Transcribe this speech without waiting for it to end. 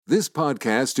This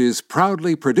podcast is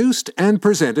proudly produced and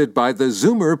presented by the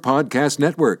Zoomer Podcast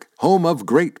Network, home of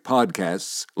great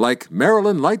podcasts like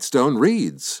Marilyn Lightstone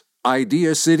Reads,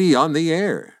 Idea City on the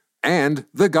Air, and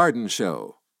The Garden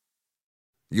Show.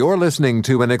 You're listening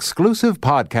to an exclusive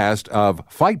podcast of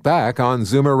Fight Back on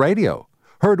Zoomer Radio,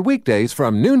 heard weekdays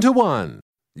from noon to 1.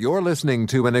 You're listening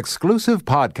to an exclusive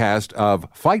podcast of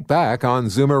Fight Back on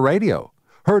Zoomer Radio,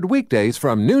 heard weekdays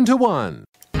from noon to 1.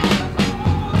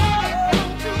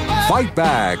 Fight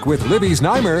Back with Libby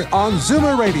Znaimer on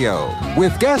Zoomer Radio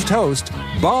with guest host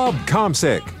Bob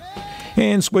Komsic.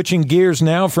 And switching gears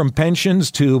now from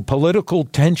pensions to political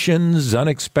tensions,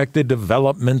 unexpected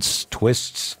developments,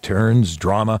 twists, turns,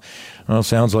 drama. Well,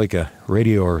 sounds like a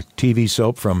radio or TV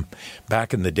soap from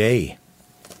back in the day.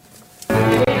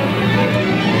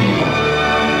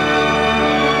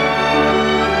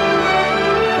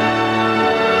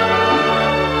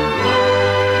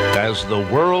 As the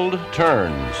world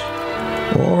turns.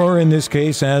 Or in this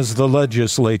case, as the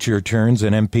legislature turns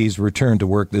and MPs return to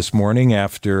work this morning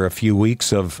after a few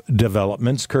weeks of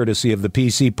developments, courtesy of the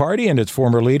PC party and its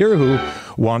former leader who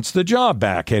wants the job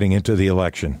back heading into the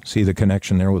election. See the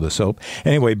connection there with the soap?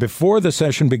 Anyway, before the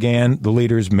session began, the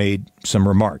leaders made some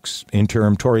remarks.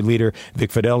 Interim Tory leader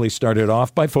Vic Fedeli started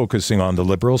off by focusing on the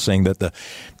Liberals, saying that the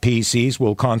PCs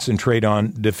will concentrate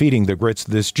on defeating the Grits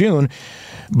this June.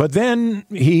 But then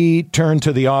he turned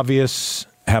to the obvious.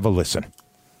 Have a listen.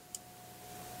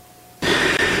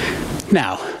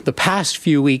 Now, the past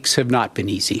few weeks have not been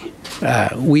easy.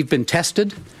 We've been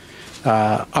tested.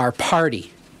 Our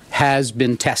party has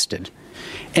been tested.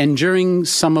 And during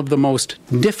some of the most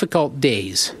difficult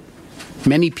days,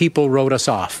 many people wrote us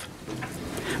off.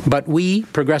 But we,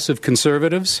 Progressive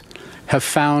Conservatives, have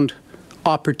found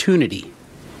opportunity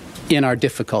in our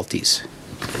difficulties.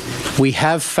 We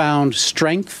have found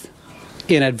strength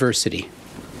in adversity.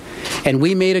 And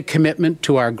we made a commitment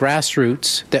to our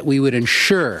grassroots that we would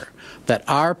ensure that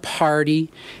our party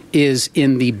is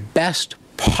in the best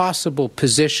possible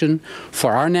position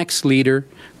for our next leader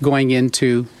going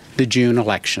into the June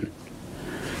election.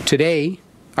 Today,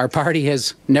 our party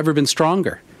has never been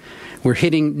stronger. We're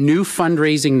hitting new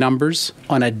fundraising numbers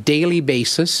on a daily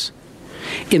basis.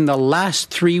 In the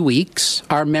last 3 weeks,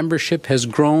 our membership has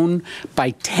grown by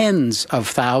tens of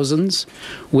thousands,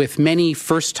 with many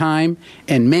first-time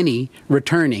and many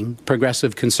returning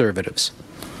Progressive Conservatives.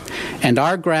 And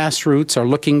our grassroots are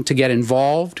looking to get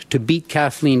involved to beat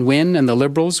Kathleen Wynne and the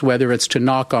Liberals, whether it's to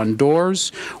knock on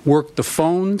doors, work the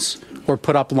phones, or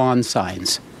put up lawn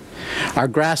signs. Our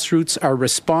grassroots are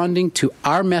responding to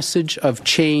our message of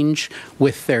change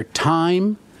with their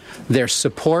time, their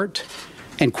support,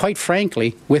 and quite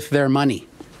frankly, with their money.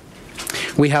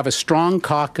 We have a strong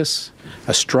caucus,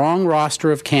 a strong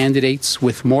roster of candidates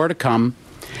with more to come,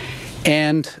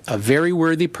 and a very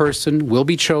worthy person will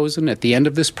be chosen at the end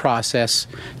of this process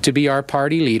to be our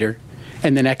party leader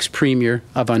and the next Premier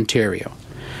of Ontario.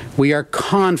 We are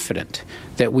confident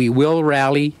that we will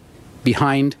rally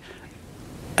behind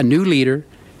a new leader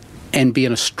and be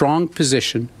in a strong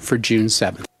position for June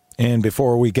 7th. And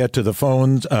before we get to the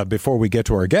phones, before we get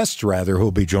to our guests, rather,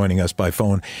 who'll be joining us by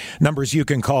phone, numbers you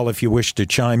can call if you wish to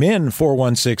chime in,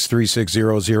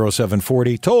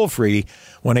 416-360-0740, toll free,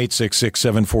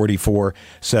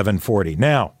 1-866-744-740.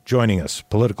 Now, joining us,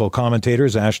 political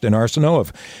commentators Ashton Arsenault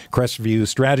of Crestview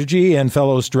Strategy and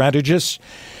fellow strategist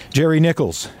Jerry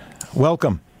Nichols.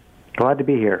 Welcome. Glad to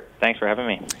be here. Thanks for having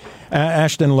me.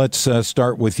 Ashton, let's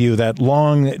start with you. That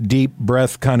long, deep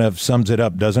breath kind of sums it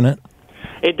up, doesn't it?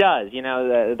 It does. You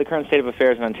know, the current state of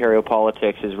affairs in Ontario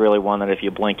politics is really one that if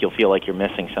you blink, you'll feel like you're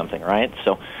missing something, right?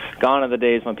 So gone are the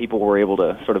days when people were able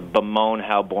to sort of bemoan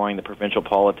how boring the provincial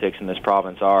politics in this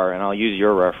province are. And I'll use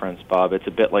your reference, Bob. It's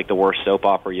a bit like the worst soap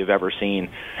opera you've ever seen,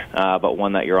 but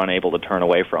one that you're unable to turn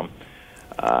away from.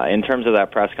 In terms of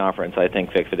that press conference, I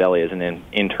think Vic Fedeli, as an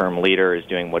interim leader, is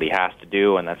doing what he has to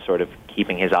do, and that's sort of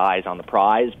keeping his eyes on the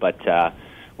prize. But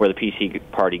where the PC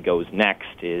party goes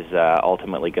next is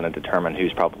ultimately going to determine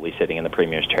who's probably sitting in the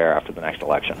Premier's chair after the next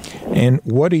election. And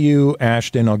what do you,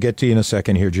 Ashton, I'll get to you in a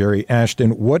second here, Jerry.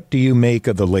 Ashton, what do you make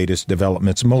of the latest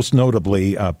developments, most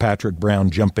notably Patrick Brown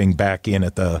jumping back in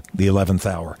at the 11th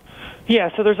hour?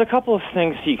 Yeah, so there's a couple of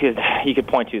things you could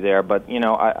point to there, but, you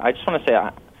know, I just want to say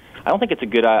I don't think it's a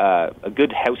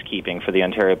good housekeeping for the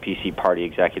Ontario PC party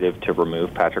executive to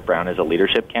remove Patrick Brown as a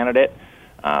leadership candidate.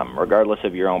 Regardless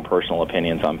of your own personal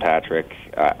opinions on Patrick,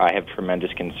 I have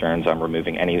tremendous concerns on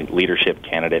removing any leadership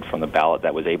candidate from the ballot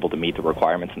that was able to meet the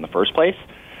requirements in the first place.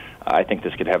 I think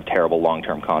this could have terrible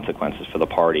long-term consequences for the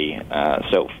party.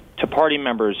 So to party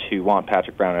members who want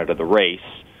Patrick Brown out of the race,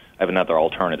 I have another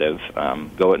alternative.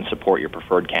 Go out and support your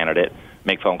preferred candidate.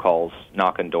 make phone calls,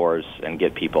 knock on doors, and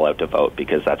get people out to vote,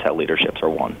 because that's how leaderships are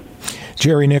won.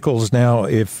 Jerry Nichols, now,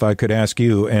 if I could ask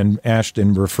you, and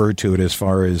Ashton referred to it as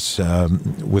far as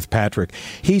with Patrick,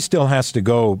 he still has to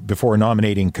go before a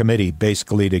nominating committee,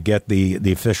 basically, to get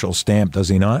the official stamp, does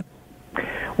he not?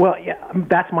 Well, yeah,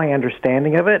 that's my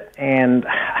understanding of it, and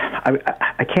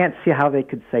I can't see how they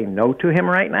could say no to him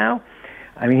right now.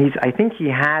 I mean, I think he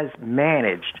has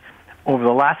managed over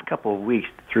the last couple of weeks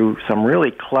through some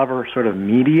really clever sort of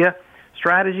media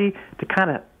strategy to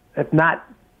kind of, if not,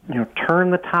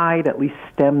 turn the tide, at least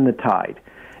stem the tide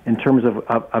in terms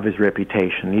of his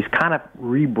reputation. He's kind of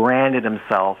rebranded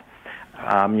himself.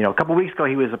 A couple of weeks ago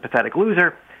he was a pathetic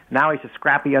loser. Now he's a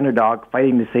scrappy underdog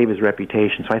fighting to save his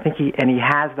reputation. So I think he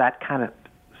has that kind of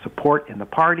support in the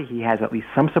party. He has at least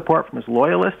some support from his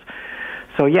loyalists.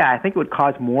 So, yeah, I think it would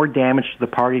cause more damage to the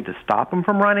party to stop him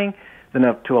from running than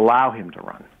to allow him to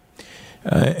run.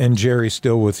 And Jerry,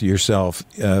 still with yourself,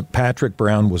 Patrick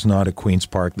Brown was not at Queen's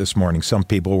Park this morning. Some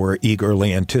people were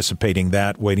eagerly anticipating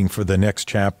that, waiting for the next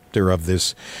chapter of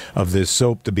this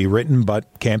soap to be written, but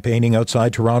campaigning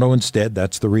outside Toronto instead.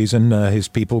 That's the reason his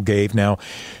people gave. Now,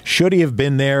 should he have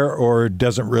been there, or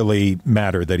does it really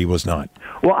matter that he was not?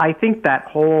 Well, I think that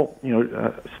whole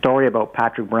story about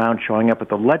Patrick Brown showing up at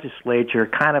the legislature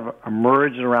kind of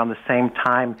emerged around the same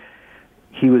time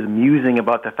he was musing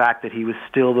about the fact that he was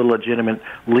still the legitimate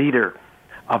leader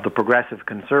of the Progressive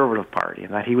Conservative Party,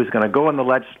 and that he was going to go in the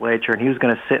legislature and he was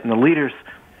going to sit in the leader's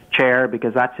chair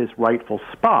because that's his rightful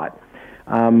spot.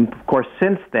 Of course,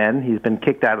 since then, he's been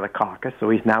kicked out of the caucus, so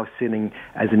he's now sitting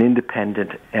as an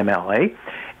independent MLA.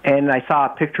 And I saw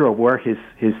a picture of where his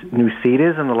new seat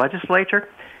is in the legislature,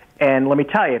 and let me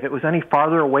tell you, if it was any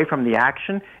farther away from the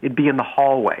action, it'd be in the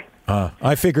hallway.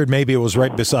 I figured maybe it was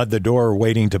right beside the door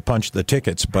waiting to punch the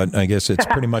tickets, but I guess it's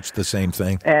pretty much the same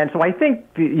thing. And so I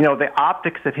think the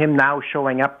optics of him now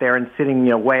showing up there and sitting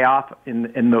way off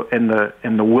in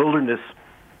the wilderness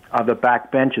of the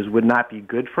back benches would not be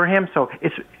good for him. So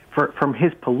it's from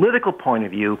his political point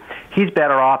of view, he's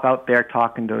better off out there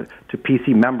talking to PC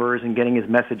members and getting his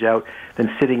message out than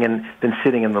sitting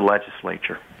in the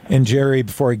legislature. And Jerry,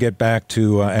 before I get back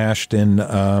to Ashton,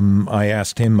 I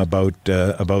asked him about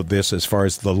this as far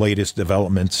as the latest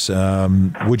developments.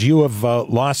 Would you have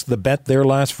lost the bet there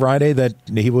last Friday that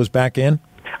he was back in?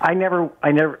 I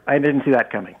didn't see that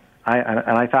coming.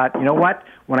 I thought, you know what?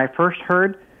 When I first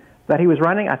heard that he was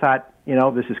running, I thought,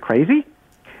 this is crazy.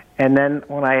 And then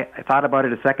when I thought about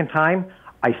it a second time,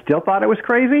 I still thought it was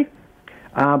crazy.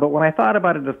 But when I thought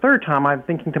about it the third time, I'm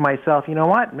thinking to myself, you know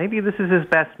what? Maybe this is his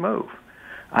best move.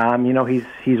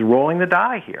 He's rolling the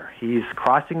die here. He's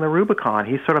crossing the Rubicon.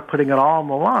 He's sort of putting it all on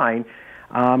the line.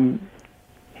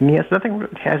 He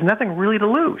has nothing really to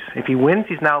lose. If he wins,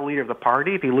 he's now leader of the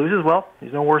party. If he loses, well,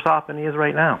 he's no worse off than he is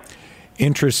right now.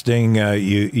 Interesting,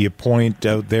 you point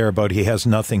out there about he has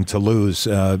nothing to lose.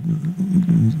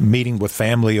 Meeting with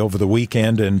family over the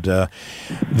weekend, and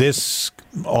this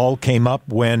all came up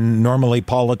when normally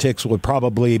politics would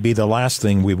probably be the last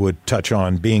thing we would touch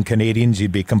on. Being Canadians,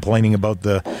 you'd be complaining about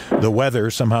the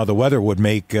weather. Somehow the weather would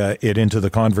make it into the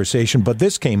conversation, but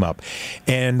this came up.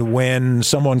 And when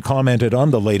someone commented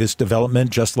on the latest development,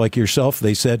 just like yourself,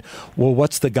 they said, well,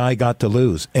 what's the guy got to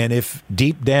lose? And if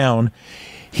deep down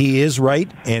he is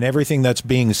right, and everything that's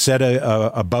being said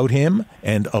about him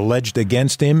and alleged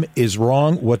against him is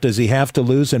wrong, what does he have to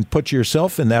lose? And put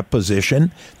yourself in that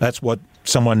position. That's what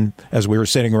someone, as we were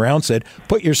sitting around, said.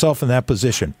 Put yourself in that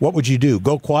position. What would you do?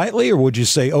 Go quietly, or would you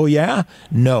say, oh, yeah?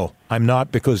 No, I'm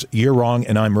not, because you're wrong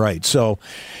and I'm right. So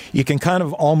you can kind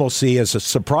of almost see, as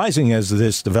surprising as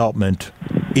this development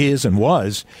is and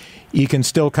was, you can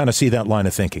still kind of see that line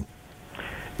of thinking.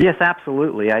 Yes,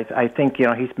 absolutely. I think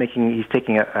he's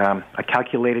taking a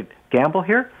calculated gamble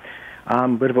here,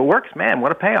 but if it works, man,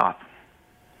 what a payoff!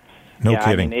 No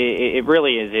kidding. I mean, it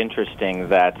really is interesting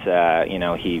that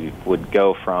he would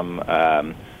go from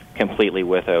completely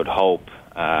without hope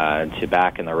to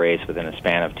back in the race within a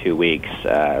span of 2 weeks.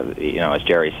 As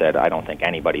Jerry said, I don't think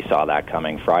anybody saw that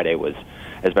coming. Friday was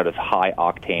about as high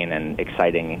octane and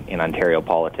exciting in Ontario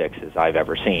politics as I've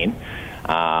ever seen.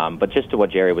 But just to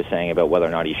what Jerry was saying about whether or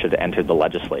not he should have entered the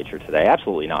legislature today,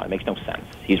 absolutely not. It makes no sense.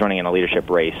 He's running in a leadership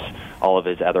race. All of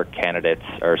his other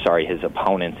his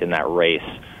opponents in that race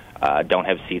don't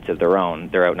have seats of their own.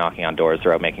 They're out knocking on doors.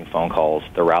 They're out making phone calls.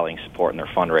 They're rallying support and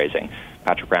they're fundraising.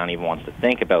 Patrick Brown even wants to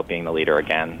think about being the leader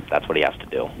again. That's what he has to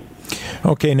do.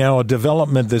 Okay, now a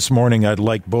development this morning I'd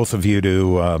like both of you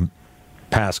to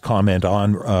past comment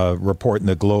on a report in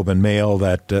the Globe and Mail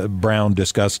that Brown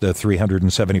discussed a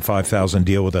 $375,000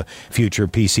 deal with a future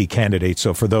PC candidate.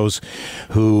 So for those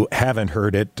who haven't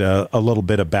heard it, a little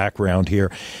bit of background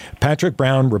here. Patrick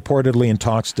Brown reportedly in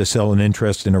talks to sell an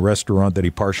interest in a restaurant that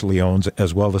he partially owns,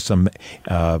 as well as some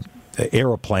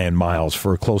Aeroplan miles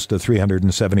for close to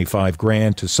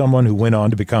 $375,000 to someone who went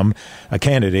on to become a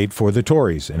candidate for the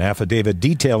Tories. An affidavit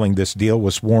detailing this deal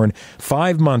was sworn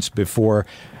 5 months before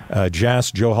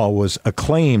Jas Johal was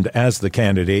acclaimed as the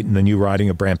candidate in the new riding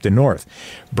of Brampton North.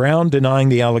 Brown denying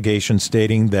the allegation,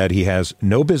 stating that he has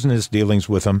no business dealings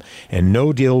with him and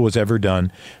no deal was ever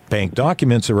done. Bank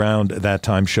documents around that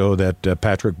time show that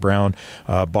Patrick Brown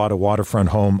bought a waterfront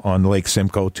home on Lake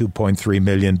Simcoe, $2.3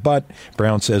 million. But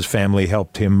Brown says family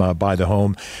helped him buy the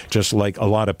home, just like a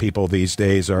lot of people these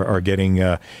days are getting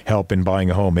help in buying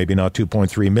a home. Maybe not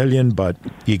 $2.3 million, but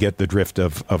you get the drift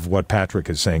of what Patrick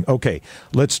is saying. Okay,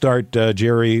 let's start,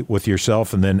 Jerry, with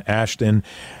yourself, and then Ashton.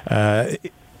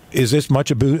 Is this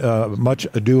much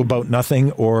ado about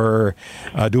nothing, or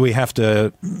do we have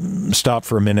to stop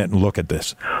for a minute and look at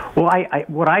this? Well,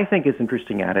 what I think is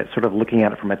interesting at it, sort of looking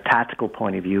at it from a tactical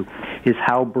point of view, is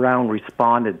how Brown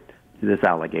responded to this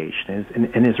allegation.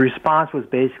 And his response was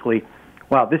basically,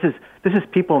 well, this is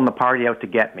people in the party out to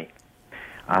get me.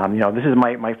 This is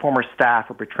my former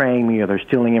staff are betraying me, or they're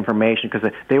stealing information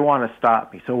because they want to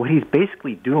stop me. So what he's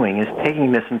basically doing is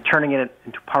taking this and turning it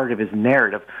into part of his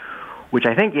narrative, which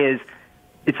I think is,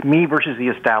 it's me versus the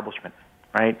establishment,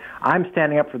 right? I'm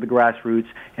standing up for the grassroots,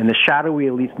 and the shadowy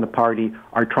elites in the party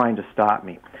are trying to stop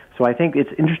me. So I think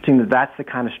it's interesting that that's the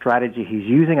kind of strategy he's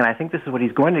using, and I think this is what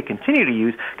he's going to continue to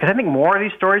use, because I think more of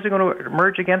these stories are going to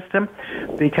emerge against him,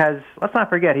 because let's not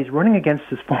forget, he's running against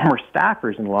his former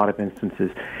staffers in a lot of instances.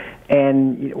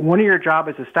 And one of your job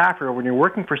as a staffer, when you're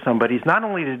working for somebody, is not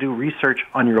only to do research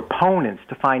on your opponents,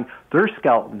 to find their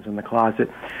skeletons in the closet,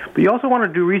 but you also want to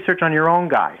do research on your own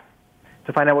guy,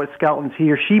 to find out what skeletons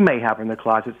he or she may have in the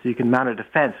closet so you can mount a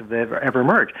defense if they ever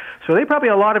emerge. So they probably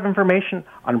have a lot of information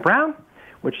on Brown,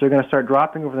 which they're going to start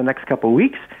dropping over the next couple of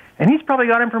weeks, and he's probably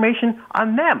got information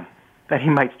on them that he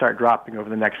might start dropping over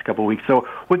the next couple of weeks. So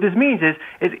what this means is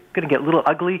it's going to get a little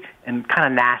ugly and kind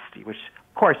of nasty, which,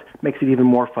 of course, makes it even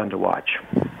more fun to watch.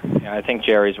 Yeah, I think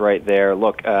Jerry's right there.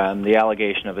 Look, the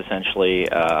allegation of essentially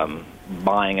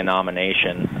buying a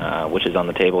nomination, which is on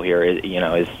the table here,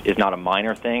 is not a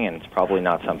minor thing, and it's probably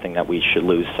not something that we should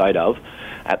lose sight of.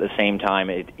 At the same time,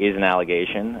 it is an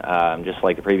allegation. Just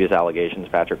like the previous allegations,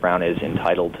 Patrick Brown is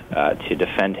entitled to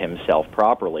defend himself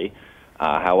properly.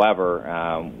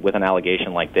 However, with an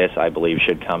allegation like this, I believe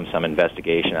should come some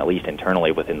investigation, at least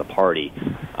internally within the party.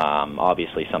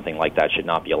 Obviously, something like that should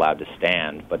not be allowed to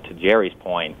stand. But to Jerry's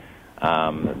point,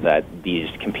 that these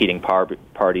competing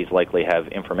parties likely have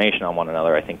information on one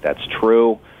another, I think that's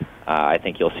true. I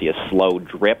think you'll see a slow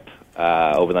drip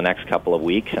over the next couple of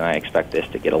weeks, and I expect this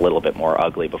to get a little bit more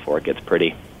ugly before it gets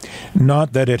pretty.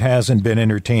 Not that it hasn't been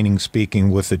entertaining speaking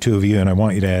with the two of you, and I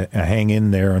want you to hang in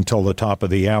there until the top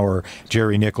of the hour,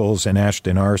 Jerry Nichols and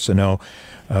Ashton Arsenault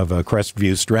of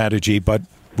Crestview Strategy, but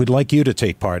we'd like you to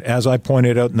take part. As I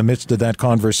pointed out in the midst of that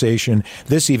conversation,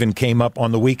 this even came up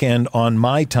on the weekend on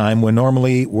my time when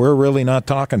normally we're really not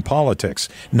talking politics.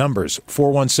 Numbers,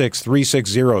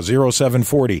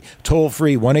 416-360-0740. Toll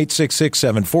free,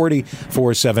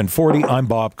 1-866-740-4740. I'm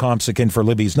Bob Komsikin for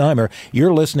Libby Znaimer.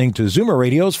 You're listening to Zoomer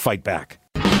Radio's Fight Back.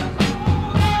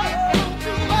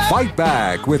 Fight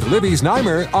Back with Libby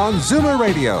Znaimer on Zoomer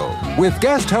Radio with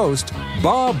guest host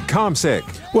Bob Komsic.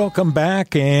 Welcome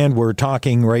back, and we're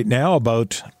talking right now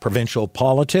about provincial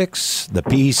politics, the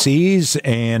PCs,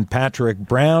 and Patrick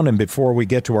Brown. And before we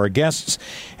get to our guests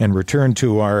and return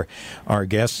to our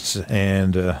guests,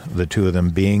 and the two of them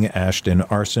being Ashton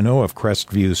Arsenault of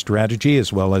Crestview Strategy,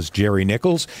 as well as Jerry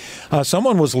Nichols.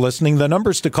 Someone was listening. The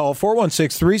numbers to call,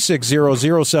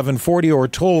 416-360-0740 or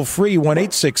toll free,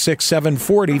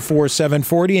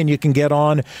 1-866-740-4740. And you can get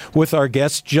on with our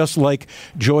guests, just like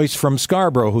Joyce from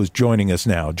Scarborough, who's joining us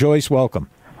now. Joyce, welcome.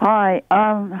 Hi.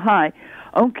 Hi.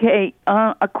 Okay.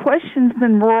 A question's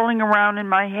been rolling around in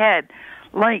my head.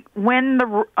 Like when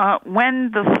the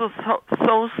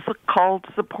so-called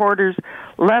supporters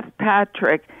left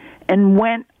Patrick and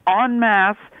went en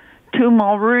masse to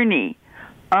Mulroney,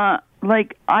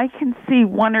 like I can see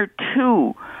one or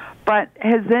two, but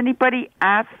has anybody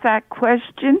asked that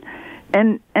question?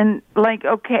 And like,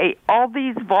 okay, all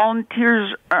these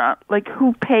volunteers, like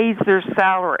who pays their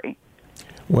salary?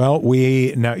 Well,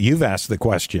 now you've asked the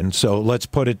question, so let's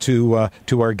put it to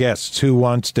our guests. Who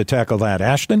wants to tackle that?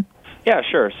 Ashton? Yeah,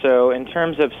 sure. So in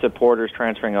terms of supporters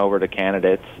transferring over to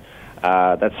candidates,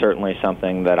 That's certainly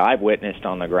something that I've witnessed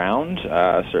on the ground.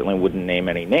 Certainly wouldn't name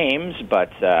any names,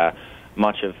 but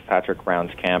much of Patrick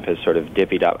Brown's camp has sort of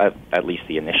divvied up, at least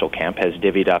the initial camp, has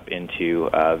divvied up into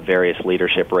various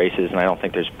leadership races, and I don't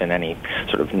think there's been any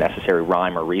sort of necessary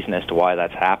rhyme or reason as to why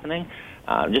that's happening.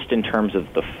 Just in terms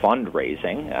of the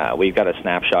fundraising, we've got a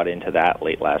snapshot into that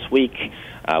late last week.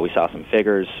 We saw some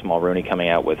figures, Mulrooney coming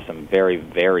out with some very,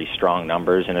 very strong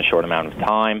numbers in a short amount of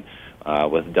time,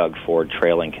 with Doug Ford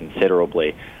trailing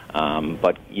considerably.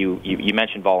 But you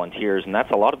mentioned volunteers, and that's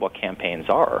a lot of what campaigns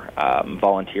are.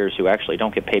 Volunteers who actually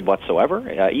don't get paid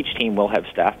whatsoever. Each team will have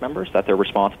staff members that they're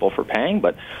responsible for paying,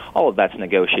 but all of that's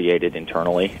negotiated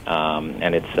internally,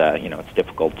 and it's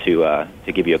difficult to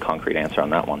give you a concrete answer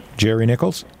on that one. Jerry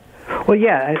Nichols? Well,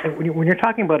 yeah. When you're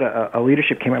talking about a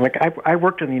leadership campaign, like I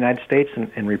worked in the United States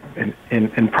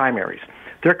in primaries.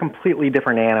 They're a completely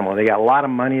different animal. They got a lot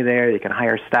of money there. You can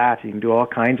hire staff. You can do all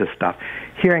kinds of stuff.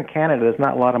 Here in Canada, there's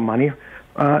not a lot of money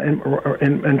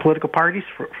in political parties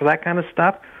for that kind of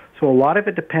stuff. So a lot of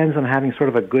it depends on having sort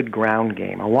of a good ground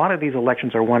game. A lot of these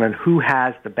elections are won on who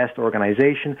has the best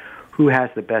organization, who has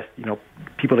the best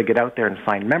people to get out there and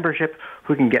sign membership,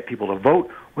 who can get people to vote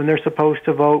when they're supposed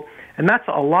to vote. And that's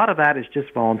a lot of that is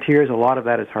just volunteers. A lot of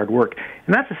that is hard work.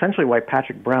 And that's essentially why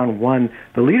Patrick Brown won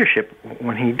the leadership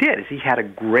when he did, is he had a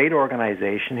great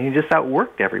organization. He just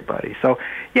outworked everybody. So,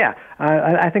 yeah,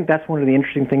 I think that's one of the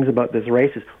interesting things about this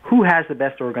race is who has the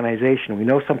best organization. We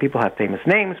know some people have famous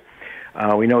names.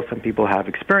 We know some people have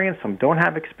experience, some don't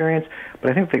have experience.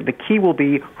 But I think the key will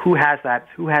be who has that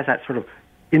sort of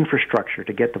infrastructure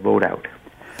to get the vote out.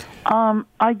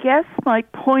 I guess my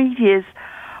point is,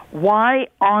 why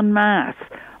en masse?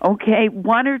 Okay,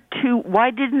 one or two.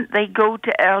 Why didn't they go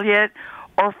to Elliott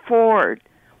or Ford?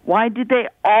 Why did they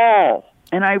all,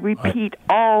 and I repeat,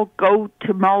 all go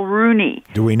to Mulrooney?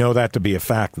 Do we know that to be a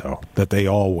fact, though, that they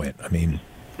all went? I mean...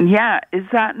 Yeah, is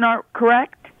that not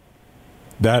correct?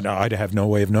 That I'd have no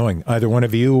way of knowing. Either one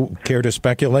of you care to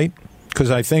speculate?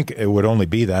 Because I think it would only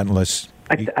be that unless...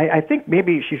 I think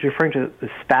maybe she's referring to the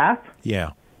staff.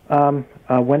 Yeah.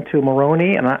 Went to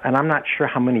Mulrooney, and I'm not sure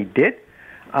how many did.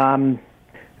 Of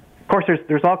course,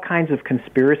 there's all kinds of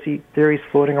conspiracy theories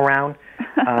floating around.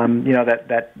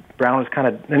 That Brown was kind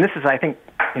of, and this is, I think,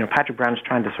 Patrick Brown is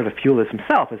trying to sort of fuel this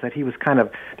himself. Is that there was kind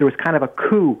of a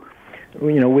coup,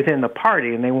 within the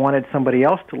party, and they wanted somebody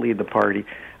else to lead the party.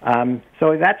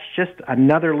 So that's just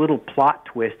another little plot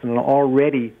twist in an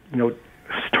already,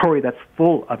 story that's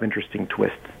full of interesting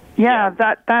twists. Yeah,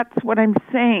 that's what I'm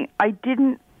saying. I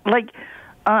didn't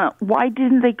why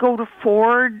didn't they go to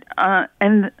Ford?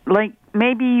 And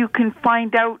maybe you can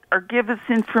find out or give us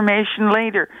information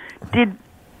later. Did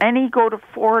any go to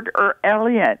Ford or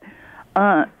Elliott?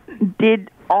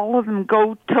 Did all of them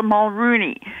go to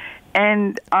Mulrooney?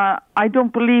 And I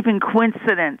don't believe in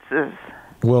coincidences.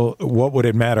 Well, what would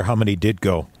it matter how many did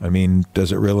go? I mean,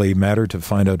 does it really matter to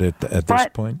find out at this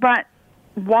point? But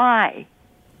why?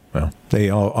 Well,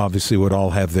 they all obviously would all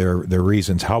have their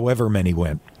reasons, however many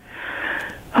went.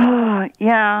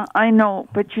 Yeah, I know,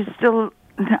 but you still,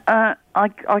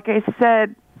 like I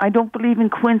said, I don't believe in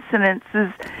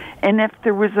coincidences. And if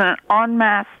there was an en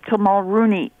masse to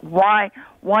Mulrooney, why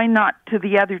not to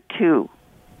the other two?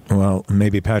 Well,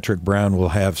 maybe Patrick Brown will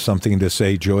have something to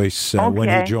say, Joyce, when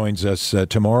he joins us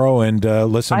tomorrow, and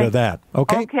listen to that.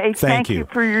 Okay? Okay, thank you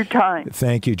for your time.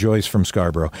 Thank you, Joyce from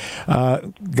Scarborough.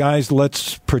 Guys,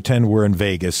 let's pretend we're in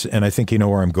Vegas, and I think you know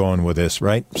where I'm going with this,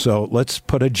 right? So let's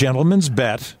put a gentleman's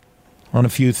bet on a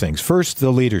few things. First,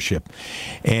 the leadership.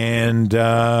 And,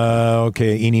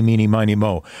 eeny, meeny, miny,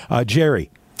 mo. Jerry.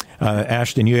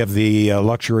 Ashton, you have the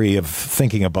luxury of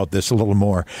thinking about this a little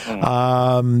more.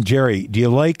 Jerry, do you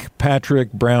like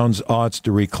Patrick Brown's odds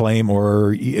to reclaim,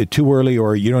 or too early,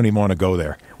 or you don't even want to go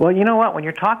there? Well, you know what? When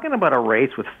you're talking about a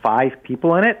race with 5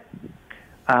 people in it,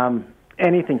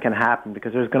 anything can happen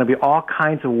because there's going to be all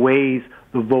kinds of ways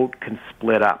the vote can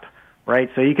split up, right?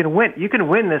 So you can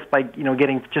win this by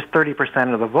getting just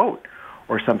 30% of the vote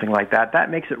or something like that.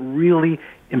 That makes it really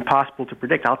impossible to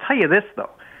predict. I'll tell you this, though.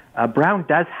 Brown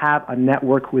does have a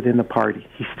network within the party.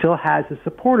 He still has his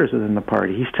supporters within the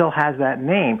party. He still has that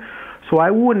name. So I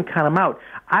wouldn't count him out.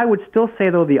 I would still say,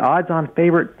 though, the odds-on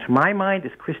favorite, to my mind,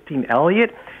 is Christine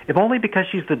Elliott, if only because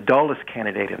she's the dullest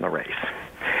candidate in the race.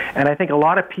 And I think a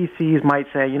lot of PCs might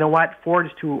say, you know what, Ford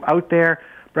is too out there,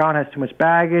 Brown has too much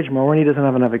baggage, Mulrooney doesn't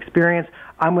have enough experience,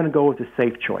 I'm going to go with the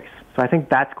safe choice. So I think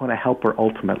that's going to help her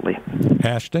ultimately.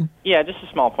 Ashton? Yeah, just a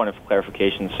small point of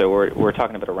clarification. So we're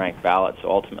talking about a ranked ballot,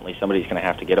 so ultimately somebody's going to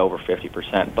have to get over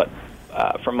 50%. But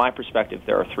from my perspective,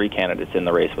 there are three candidates in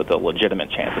the race with a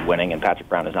legitimate chance of winning, and Patrick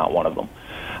Brown is not one of them.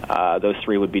 Those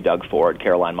three would be Doug Ford,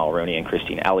 Caroline Mulroney, and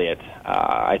Christine Elliott.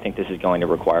 I think this is going to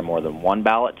require more than one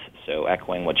ballot. So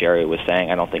echoing what Jerry was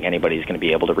saying, I don't think anybody's going to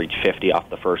be able to reach 50 off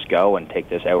the first go and take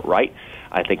this outright.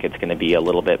 I think it's going to be a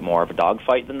little bit more of a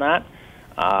dogfight than that.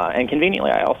 And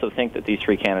conveniently, I also think that these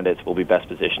three candidates will be best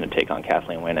positioned to take on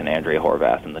Kathleen Wynne and Andrea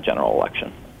Horwath in the general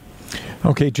election.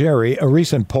 Okay, Jerry, a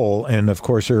recent poll, and of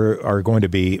course there are going to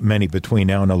be many between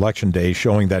now and Election Day,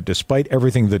 showing that despite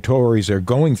everything the Tories are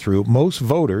going through, most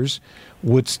voters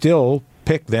would still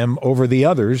pick them over the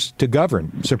others to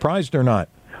govern. Surprised or not?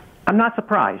 I'm not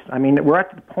surprised. I mean, we're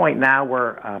at the point now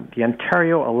where the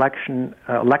Ontario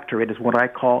electorate is what I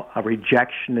call a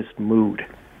rejectionist mood.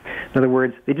 In other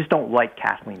words, they just don't like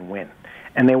Kathleen Wynne,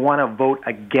 and they want to vote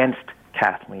against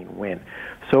Kathleen Wynne.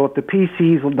 So if the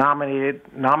PCs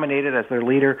nominated as their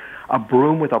leader a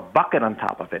broom with a bucket on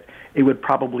top of it, it would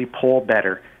probably poll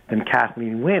better than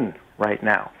Kathleen Wynne right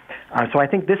now. So I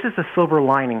think this is the silver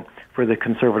lining for the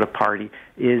Conservative Party,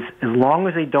 is as long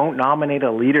as they don't nominate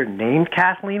a leader named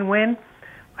Kathleen Wynne,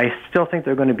 I still think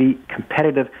they're going to be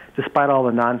competitive despite all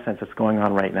the nonsense that's going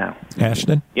on right now.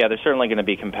 Ashton? Yeah, they're certainly going to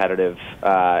be competitive,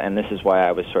 and this is why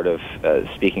I was sort of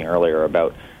speaking earlier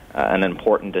about an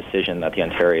important decision that the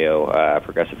Ontario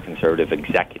Progressive Conservative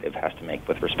executive has to make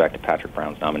with respect to Patrick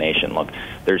Brown's nomination. Look,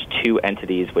 there's two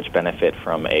entities which benefit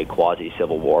from a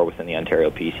quasi-civil war within the Ontario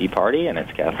PC party, and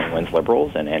it's Kathleen Wynne's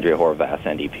Liberals and Andrea Horwath's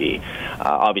NDP.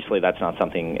 Obviously, that's not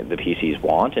something the PCs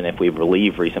want, and if we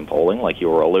believe recent polling, like you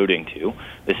were alluding to,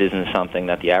 this isn't something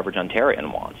that the average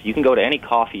Ontarian wants. You can go to any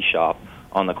coffee shop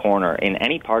on the corner in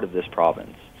any part of this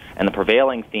province, and the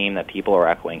prevailing theme that people are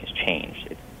echoing has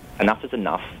changed. Enough is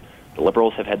enough. The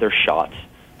Liberals have had their shot.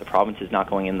 The province is not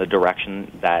going in the direction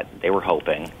that they were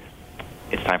hoping.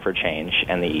 It's time for a change,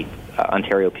 and the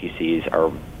Ontario PCs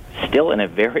are still in a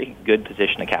very good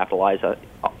position to capitalize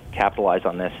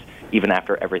on this, even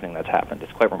after everything that's happened.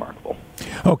 It's quite remarkable.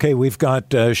 Okay, we've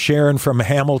got Sharon from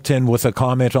Hamilton with a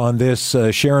comment on this.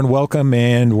 Sharon, welcome,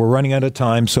 and we're running out of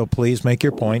time, so please make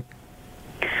your point.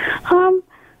 How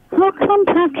come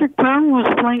Patrick Brown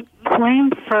was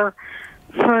blamed for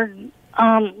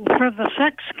the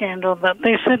sex scandal? That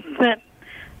they said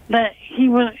that he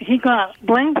got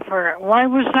blamed for it. Why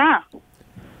was that?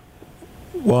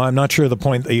 Well, I'm not sure the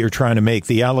point that you're trying to make.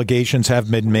 The allegations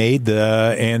have been made,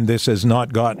 and this has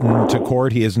not gotten to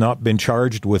court. He has not been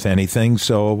charged with anything.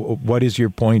 So, what is your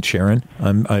point, Sharon?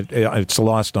 It's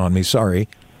lost on me. Sorry.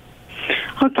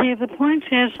 Okay, the point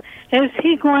is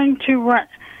he going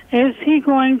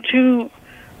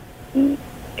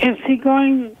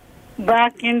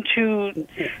back into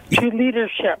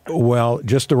leadership? Well,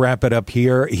 just to wrap it up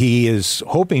here, he is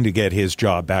hoping to get his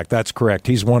job back. That's correct.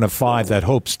 He's one of five that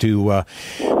hopes to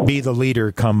be the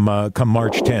leader come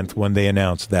March 10th when they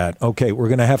announce that. Okay, we're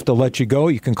going to have to let you go.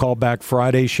 You can call back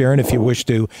Friday, Sharon, if you wish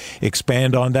to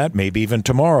expand on that, maybe even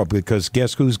tomorrow, because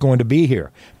guess who's going to be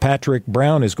here? Patrick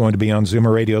Brown is going to be on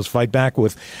Zoomer Radio's Fight Back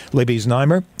with Libby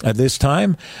Znaimer. At this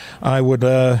time, I would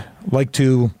like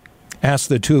to ask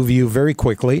the two of you very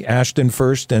quickly, Ashton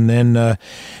first, and then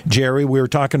Jerry. We were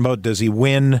talking about does he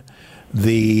win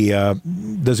the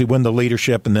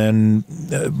leadership, and then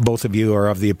both of you are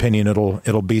of the opinion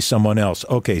it'll be someone else.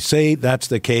 Okay, say that's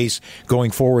the case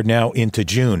going forward now into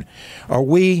June. Are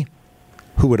we?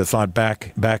 Who would have thought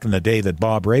back in the day that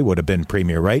Bob Rae would have been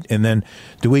premier, right? And then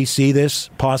do we see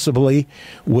this possibly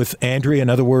with Andrea?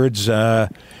 In other words,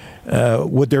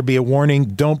 would there be a warning?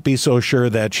 Don't be so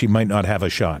sure that she might not have a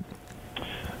shot.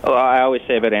 Well, I always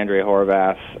say about Andrea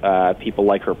Horwath, people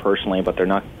like her personally, but they're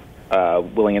not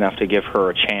willing enough to give her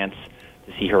a chance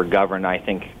to see her govern. I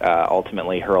think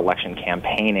ultimately her election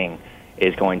campaigning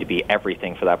is going to be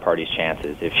everything for that party's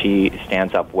chances. If she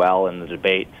stands up well in the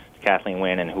debate, Kathleen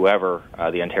Wynne and whoever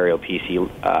the Ontario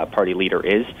PC party leader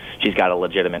is, she's got a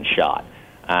legitimate shot.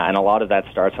 And a lot of that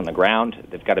starts on the ground.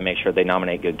 They've got to make sure they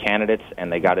nominate good candidates,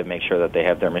 and they've got to make sure that they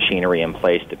have their machinery in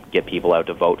place to get people out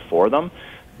to vote for them.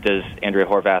 Does Andrea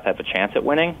Horwath have a chance at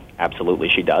winning? Absolutely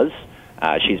she does.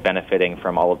 She's benefiting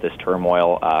from all of this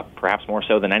turmoil, perhaps more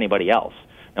so than anybody else.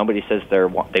 Nobody says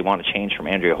they want to change from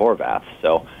Andrea Horwath.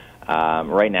 So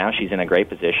right now she's in a great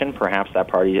position. Perhaps that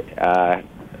party,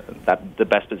 the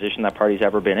best position that party's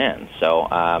ever been in. So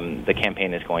the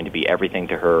campaign is going to be everything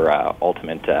to her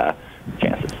ultimate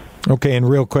chances. Okay, and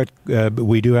real quick,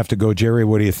 we do have to go. Jerry,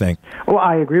 what do you think? Well,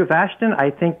 I agree with Ashton. I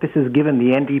think this has given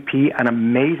the NDP an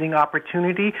amazing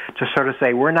opportunity to sort of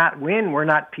say, we're not Wynne, we're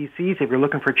not PCs. If you're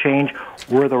looking for change,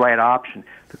 we're the right option.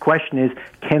 The question is,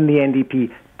 can the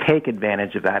NDP take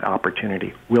advantage of that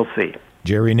opportunity? We'll see.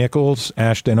 Jerry Nichols,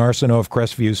 Ashton Arsenault of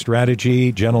Crestview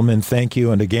Strategy. Gentlemen, thank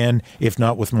you. And again, if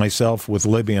not with myself, with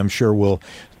Libby, I'm sure we'll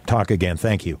talk again.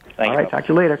 Thank you. All right, talk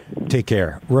to you later. Take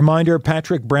care. Reminder,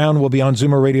 Patrick Brown will be on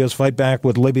Zoomer Radio's Fight Back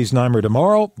with Libby Znaimer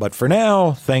tomorrow. But for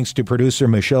now, thanks to producer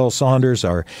Michelle Saunders,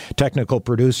 our technical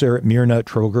producer Mirna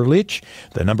Trogerlich.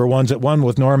 The number one's at 1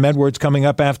 with Norm Edwards coming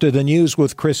up after the news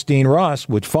with Christine Ross,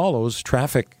 which follows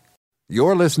traffic.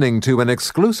 You're listening to an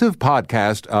exclusive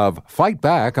podcast of Fight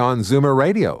Back on Zoomer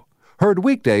Radio. Heard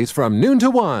weekdays from noon to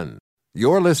 1.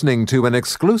 You're listening to an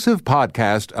exclusive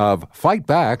podcast of Fight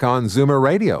Back on Zoomer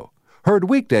Radio. Heard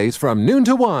weekdays from noon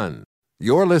to 1.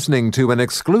 You're listening to an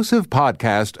exclusive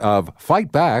podcast of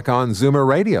Fight Back on Zoomer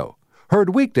Radio.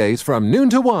 Heard weekdays from noon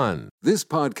to 1. This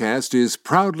podcast is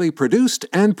proudly produced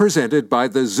and presented by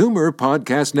the Zoomer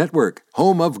Podcast Network,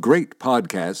 home of great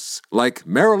podcasts like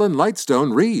Marilyn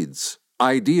Lightstone Reads,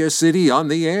 Idea City on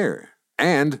the Air,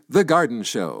 and The Garden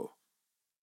Show.